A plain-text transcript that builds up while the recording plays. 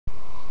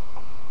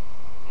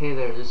Hey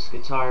there, this is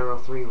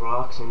Guitar03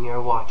 Rocks, and you're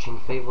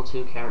watching Fable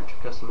 2 Character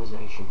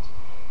Customizations.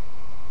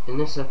 In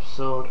this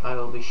episode, I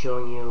will be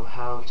showing you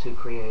how to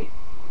create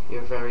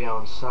your very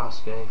own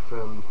Sasuke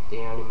from the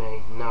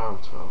anime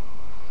Naruto.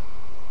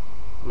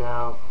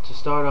 Now, to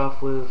start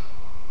off with,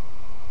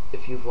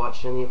 if you've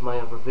watched any of my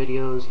other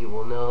videos, you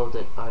will know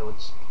that I would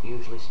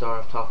usually start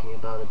off talking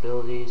about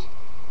abilities,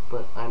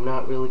 but I'm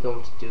not really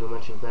going to do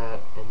much of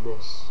that in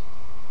this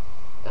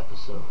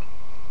episode.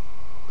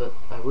 But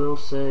I will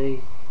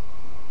say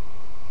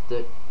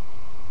that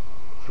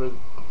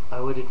I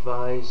would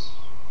advise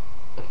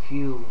a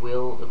few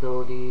will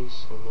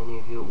abilities, and many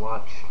of you who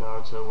watch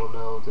Naruto will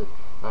know that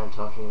I'm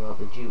talking about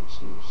the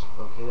jutsus,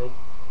 okay?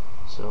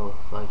 So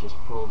if I just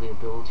pull the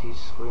abilities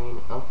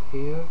screen up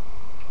here,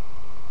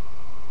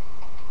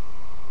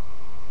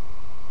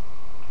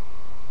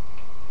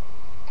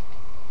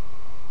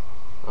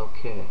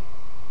 okay.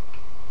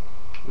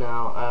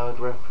 Now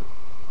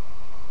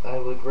I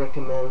would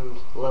recommend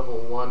level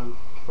 1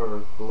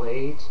 for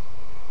blades,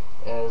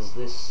 as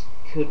this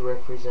could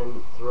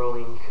represent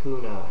throwing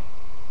kunai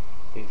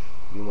if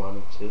you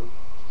wanted to.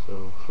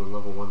 So for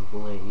level 1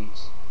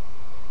 blades,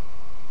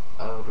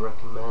 I would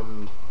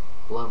recommend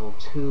level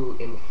 2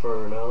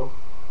 Inferno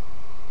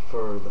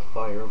for the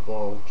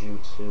fireball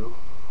jutsu.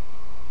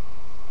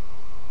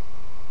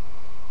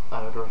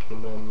 I would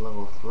recommend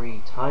level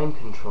 3 Time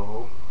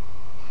Control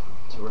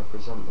to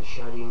represent the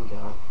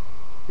Sharingan,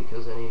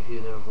 because any of you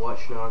that have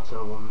watched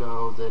Naruto will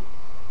know that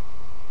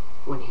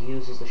when he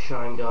uses the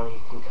Sharingan,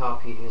 he can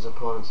copy his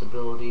opponent's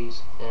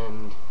abilities,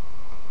 and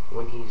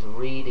when he's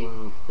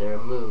reading their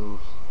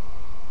moves,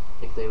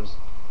 if they was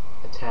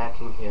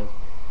attacking him,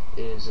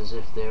 it is as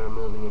if they were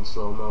moving in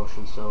slow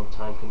motion, so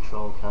Time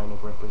Control kind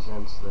of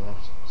represents that.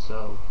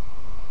 So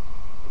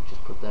we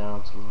just put that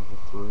onto level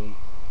 3.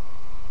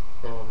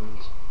 And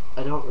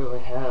I don't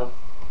really have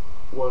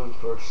one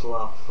for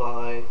slot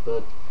 5,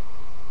 but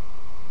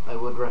I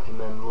would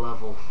recommend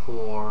level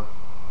 4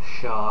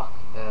 Shock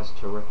as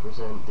to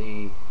represent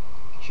the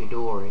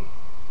Chidori.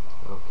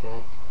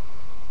 Okay,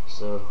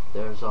 so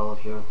there's all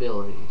of your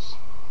abilities.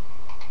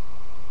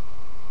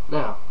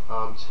 Now,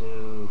 on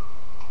to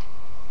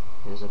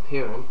his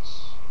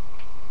appearance.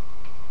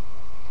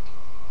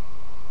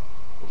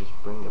 I'll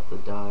just bring up the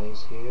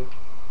dies here.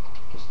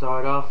 To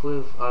start off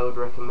with, I would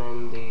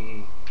recommend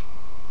the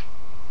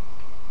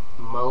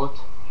mullet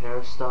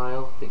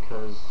hairstyle,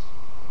 because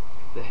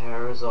the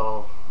hair is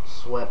all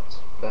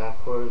swept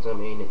backwards. I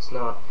mean, it's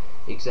not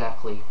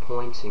exactly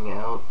pointing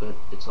out, but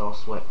it's all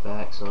swept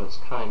back, so it's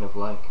kind of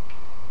like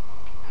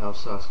how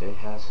Sasuke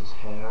has his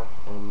hair.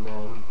 And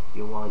then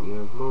you want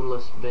your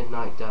Moonless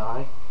Midnight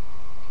dye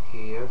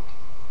here,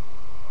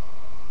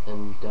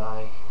 and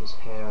dye his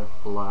hair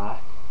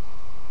black.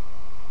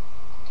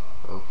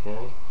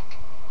 Okay,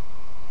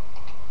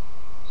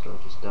 so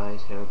just dye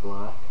his hair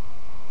black.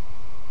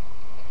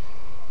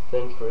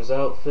 Then for his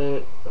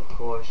outfit, of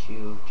course,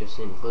 you've just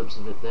seen a glimpse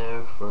of it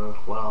there for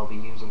what I'll be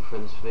using for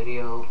this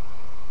video.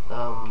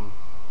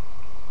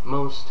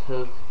 Most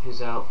of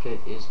his outfit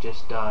is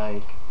just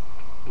dyed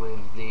with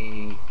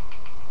the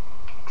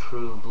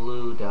True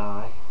Blue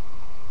dye.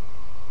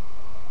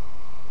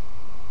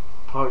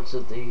 Parts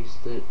of these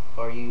that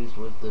are used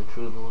with the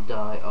True Blue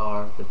dye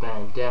are the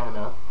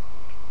bandana,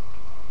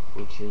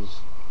 which is,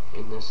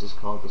 in this is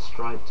called the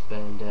striped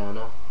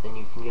bandana, and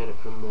you can get it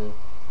from the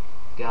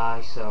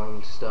guy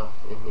selling stuff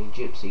in the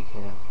gypsy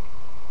camp.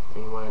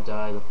 And you want to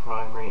dye the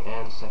primary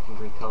and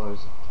secondary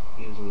colors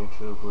using your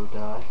True Blue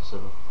dye.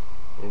 So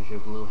there's your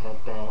blue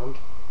headband.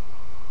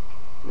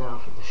 Now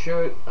for the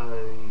shirt,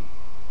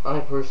 I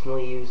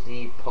personally use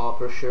the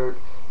Pauper shirt,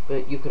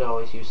 but you could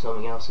always use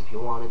something else if you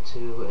wanted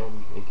to.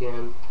 And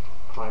again,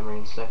 primary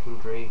and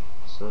secondary,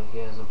 so he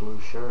has a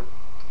blue shirt.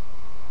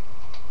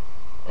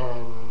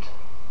 And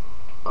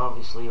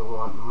obviously you'll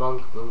want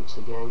monk boots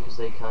again, because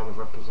they kind of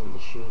represent the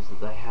shoes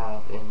that they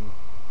have in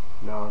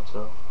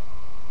Naruto.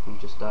 You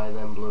just dye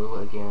them blue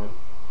again.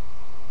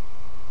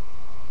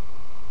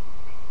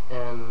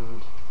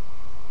 And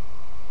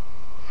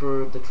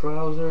for the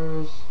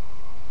trousers,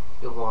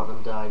 you'll want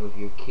them dyed with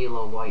your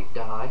Kilo White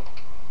dye.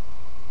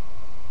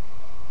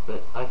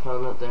 But I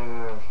found that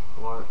there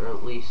are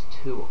at least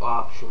 2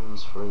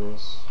 options for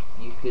this.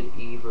 You could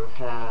either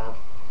have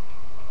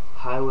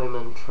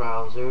Highwayman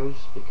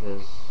trousers,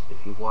 because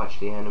if you've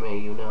watched the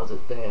anime, you know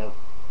that they have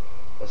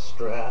a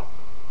strap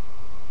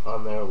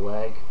on their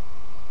leg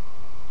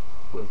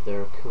with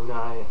their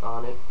kunai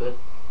on it. But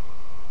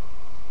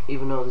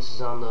even though this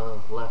is on the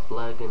left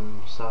leg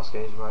and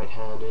Sasuke is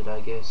right-handed, I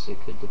guess it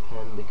could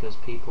depend, because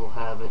people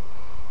have it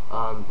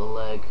on the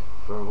leg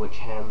for which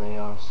hand they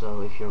are.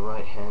 So if you're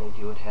right-handed,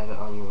 you would have it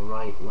on your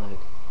right leg,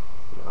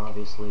 and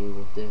obviously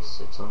with this,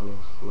 it's on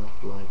his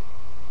left leg.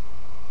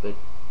 But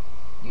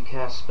you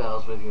cast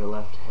spells with your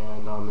left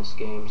hand on this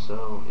game,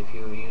 so if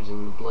you were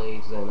using the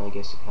blades, then I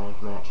guess it kind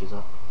of matches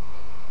up.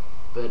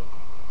 But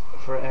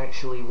for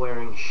actually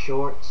wearing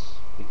shorts,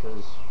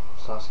 because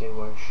Sasuke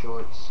wears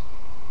shorts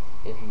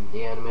in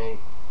the anime,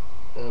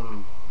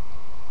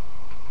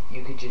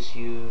 you could just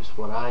use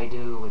what I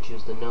do, which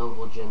is the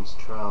noble gent's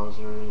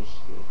trousers,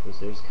 because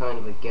there's kind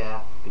of a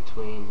gap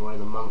between where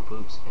the monk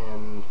boots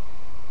end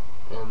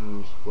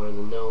and where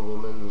the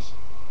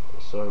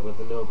where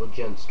the noble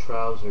gent's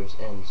trousers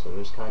end. So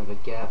there's kind of a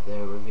gap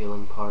there,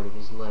 revealing part of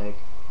his leg.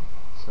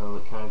 So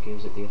it kind of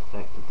gives it the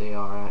effect that they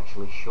are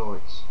actually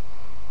shorts.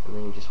 And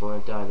then you just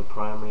want to dye the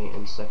primary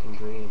and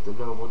secondary of the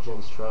noble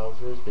gent's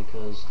trousers,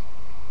 because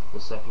the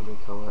secondary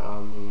color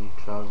on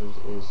the trousers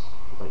is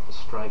like the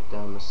stripe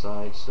down the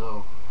side,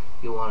 so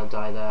you want to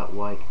dye that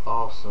white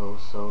also,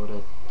 so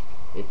that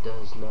it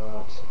does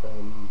not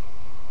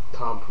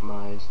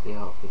compromise the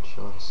outfit,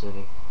 shall I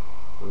say,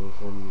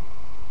 with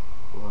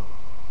well,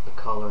 the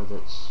color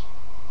that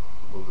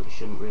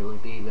shouldn't really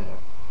be there.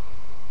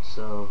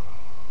 So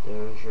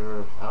there's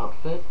your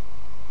outfit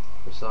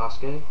for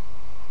Sasuke.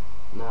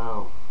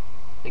 Now,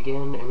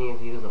 again, any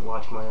of you that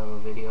watch my other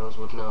videos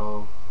would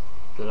know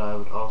that I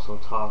would also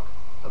talk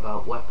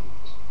about weapons.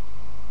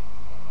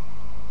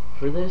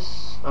 For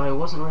this, I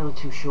wasn't really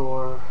too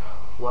sure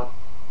what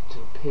to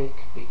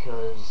pick,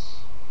 because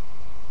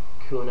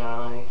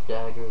kunai,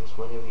 daggers,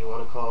 whatever you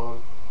want to call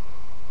them,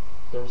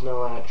 there's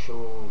no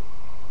actual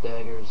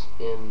daggers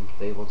in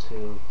Fable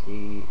 2.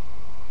 The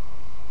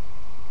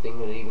thing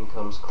that even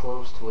comes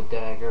close to a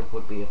dagger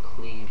would be a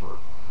cleaver,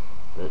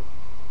 but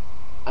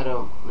I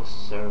don't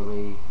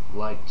necessarily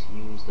like to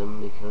use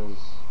them because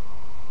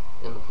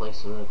in the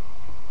place of a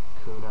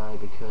kunai,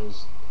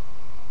 because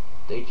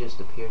they just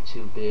appear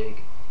too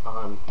big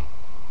on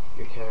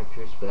your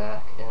character's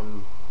back,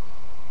 and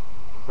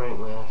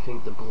frankly I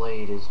think the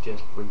blade is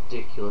just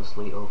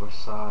ridiculously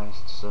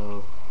oversized.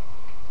 So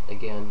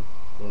again,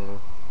 their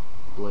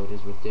blade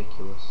is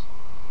ridiculous.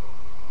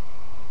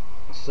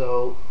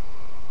 So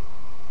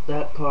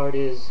that part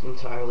is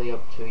entirely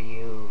up to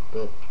you,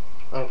 but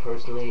I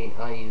use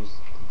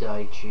the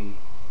Daichi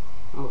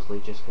mostly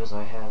just because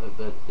I have it,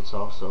 but it's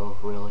also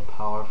really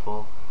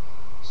powerful,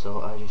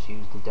 so I just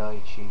use the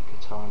Daichi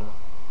katana,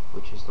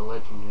 which is the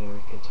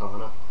legendary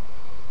katana.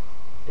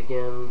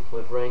 Again,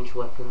 with ranged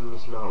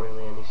weapons, not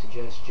really any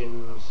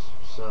suggestions,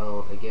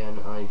 so again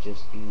I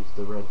just use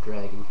the Red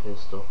Dragon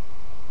pistol.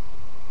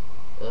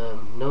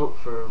 Note,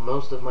 for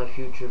most of my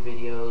future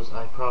videos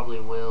I probably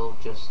will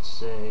just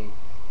say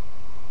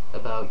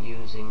about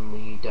using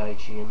the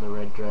Daichi and the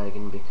Red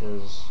Dragon,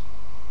 because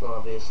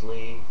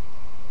obviously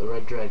the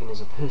Red Dragon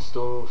is a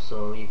pistol,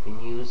 so you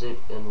can use it,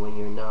 and when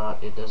you're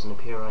not, it doesn't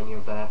appear on your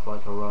back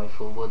like a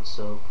rifle would,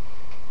 so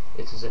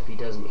it's as if he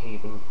doesn't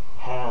even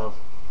have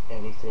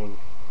anything.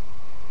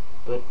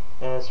 But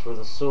as for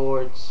the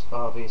swords,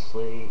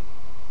 obviously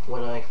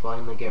when I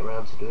finally get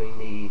around to doing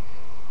the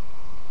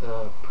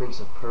Prince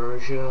of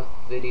Persia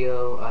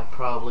video, I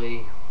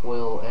probably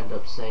will end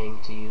up saying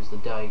to use the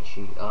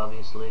Daichi,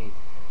 obviously,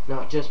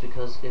 not just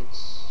because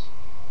it's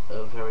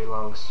a very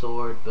long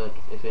sword, but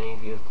if any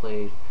of you have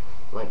played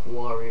like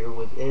Warrior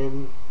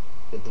Within,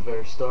 at the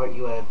very start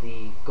you have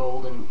the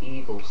golden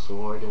eagle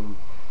sword, and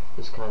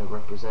this kind of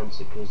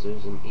represents it because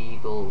there's an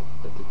eagle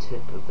at the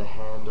tip of the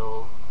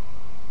handle,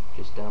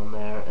 just down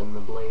there, and the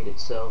blade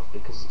itself,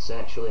 because it's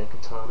actually a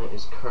katana,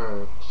 is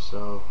curved,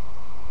 so,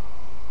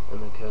 and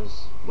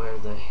because where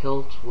the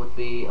hilt would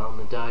be on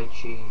the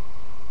Daichi,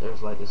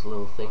 there's like this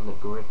little thing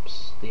that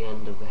grips the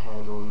end of the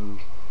handle and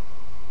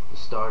the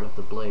start of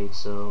the blade,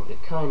 so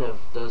it kind of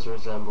does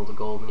resemble the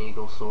golden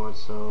eagle sword.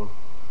 So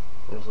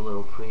there's a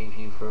little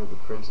preview for the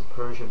Prince of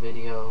Persia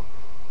video.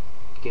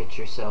 Get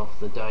yourself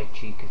the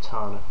Daichi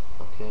katana,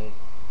 okay?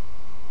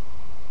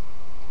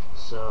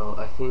 So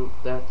I think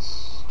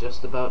that's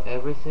just about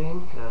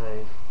everything.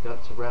 I've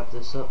got to wrap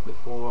this up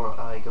before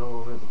I go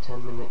over the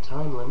 10-minute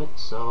time limit,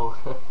 so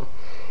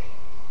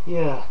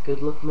yeah,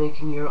 good luck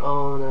making your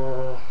own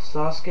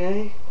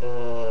Sasuke.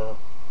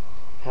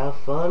 Have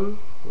fun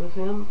with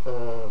him.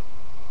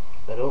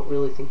 I don't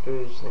really think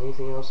there's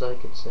anything else I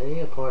could say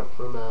apart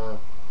from I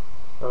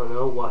don't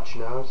know, watch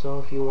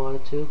Naruto if you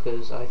wanted to,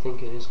 because I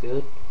think it is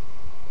good.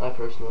 I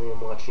personally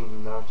am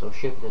watching Naruto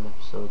Shippuden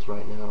episodes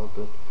right now,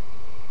 but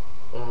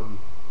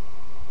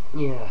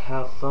yeah,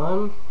 have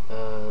fun.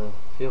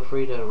 Feel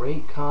free to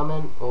rate,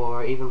 comment,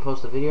 or even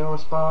post a video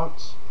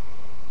response.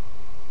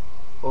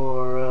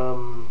 Or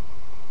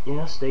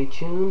yeah, stay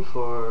tuned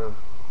for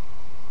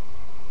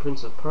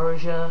Prince of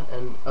Persia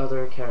and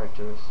other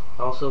characters.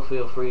 Also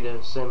feel free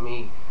to send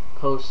me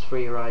posts for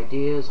your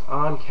ideas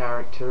on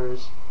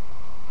characters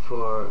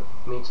for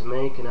me to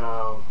make, and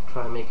I'll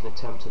try and make an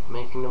attempt at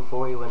making them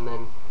for you and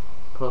then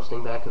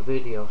posting back a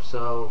video.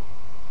 So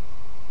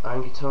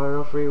I'm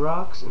Guitar Free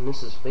Rocks, and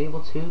this is Fable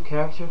 2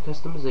 Character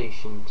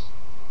Customizations.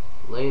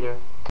 Later.